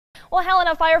Well,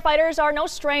 Helena firefighters are no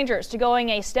strangers to going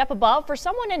a step above for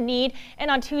someone in need,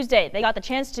 and on Tuesday they got the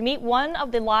chance to meet one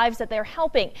of the lives that they're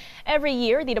helping. Every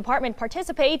year the department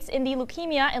participates in the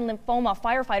Leukemia and Lymphoma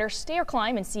Firefighter Stair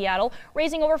Climb in Seattle,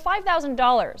 raising over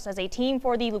 $5,000 as a team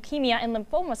for the Leukemia and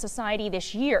Lymphoma Society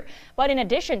this year. But in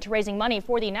addition to raising money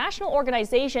for the national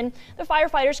organization, the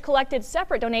firefighters collected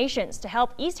separate donations to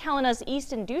help East Helena's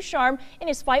Easton Ducharme in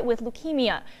his fight with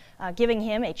leukemia, giving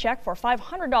him a check for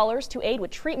 $500 to aid with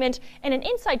treatment and an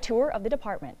inside tour of the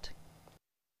department.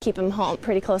 Keep him home,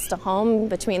 pretty close to home,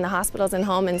 between the hospitals and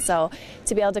home, and so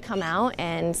to be able to come out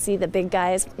and see the big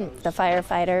guys, the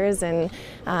firefighters,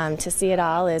 and to see it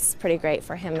all is pretty great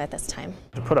for him at this time.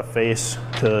 To put a face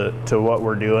to what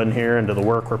we're doing here and to the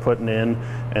work we're putting in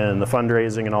and the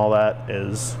fundraising and all that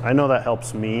is, I know that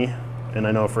helps me, and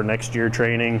I know for next year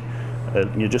training,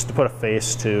 just to put a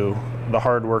face to the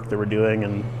hard work that we're doing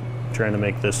and trying to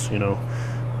make this,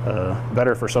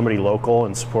 better for somebody local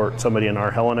and support somebody in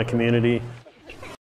our Helena community.